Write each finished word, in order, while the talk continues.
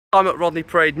I'm at Rodney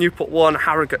Parade, Newport 1,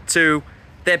 Harrogate 2.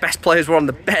 Their best players were on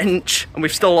the bench, and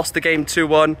we've still lost the game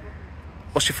 2-1.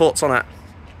 What's your thoughts on it?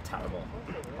 Terrible.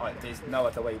 Like, there's no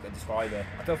other way you can describe it.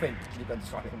 I don't think you can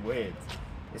describe it in words.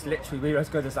 It's literally, we were as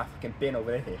good as that fucking bin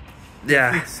over here.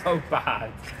 Yeah. It's so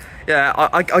bad. Yeah,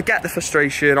 I get the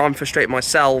frustration. I'm frustrated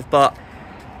myself, but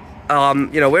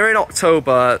you know, we're in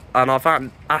October, and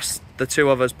I've asked the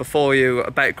two of us before you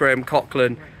about Graham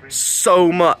Coughlin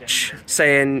so much,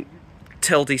 saying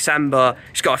till December,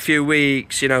 he's got a few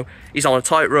weeks, you know, he's on a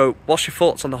tightrope. What's your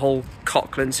thoughts on the whole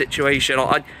Coughlin situation?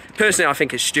 Personally, I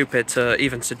think it's stupid to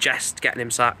even suggest getting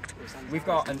him sacked. We've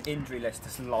got an injury list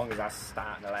as long as our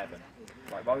starting 11.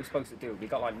 Like, what are we supposed to do? We've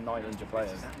got like 9 injured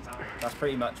players. That's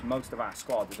pretty much most of our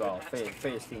squad as well,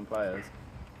 first team players.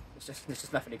 There's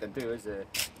just nothing you can do, is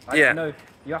it? I know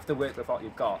you have to work with what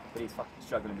you've got, but he's fucking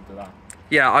struggling to do that.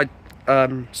 Yeah,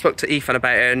 I spoke to Ethan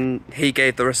about it, and he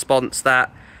gave the response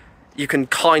that you can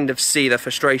kind of see the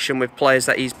frustration with players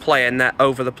that he's playing that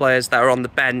over the players that are on the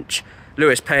bench.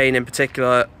 Lewis Payne in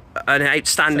particular, an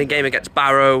outstanding game against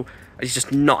Barrow. He's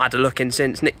just not had a look in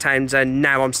since. Nick Townsend,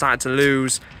 now I'm starting to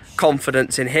lose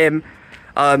confidence in him.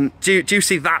 Do you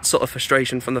see that sort of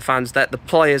frustration from the fans that the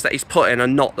players that he's put in are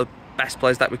not the best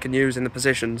players that we can use in the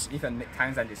positions? Even Nick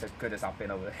Townsend is as good as I've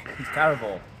been over there. He's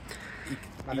terrible.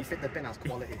 I think the bin has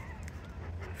quality.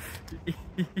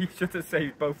 He should have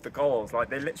saved both the goals. Like,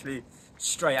 they literally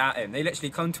straight at him. They literally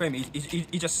come to him.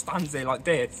 He just stands there like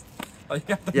this. Like,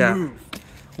 you have to move.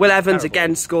 Will Evans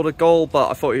again scored a goal, but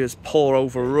I thought he was poor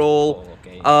overall.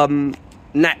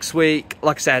 Next week,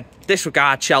 like I said,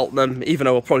 disregard Cheltenham, even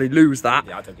though we'll probably lose that.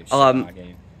 Yeah, I don't give a shit about that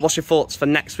game. What's your thoughts for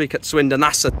next week at Swindon?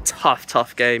 That's a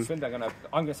tough game. Swindon I'm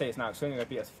gonna say it's now. Swindon are gonna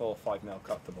beat us 4-5-0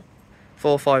 comfortable.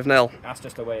 4-5-0. That's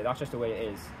just the way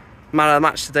it is. Man of the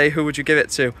match today, who would you give it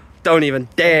to? Don't even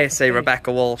dare say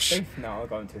Rebecca Walsh. No, I'm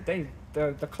going to.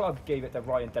 The club gave it to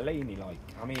Ryan Delaney. Like,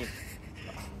 I mean,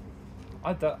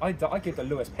 I give the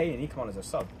Lewis Payne. He come on as a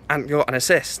sub. And got an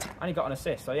assist. And he got an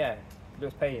assist. So yeah,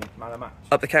 Lewis Payne, man of the match.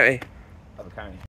 Up the county. Up the county.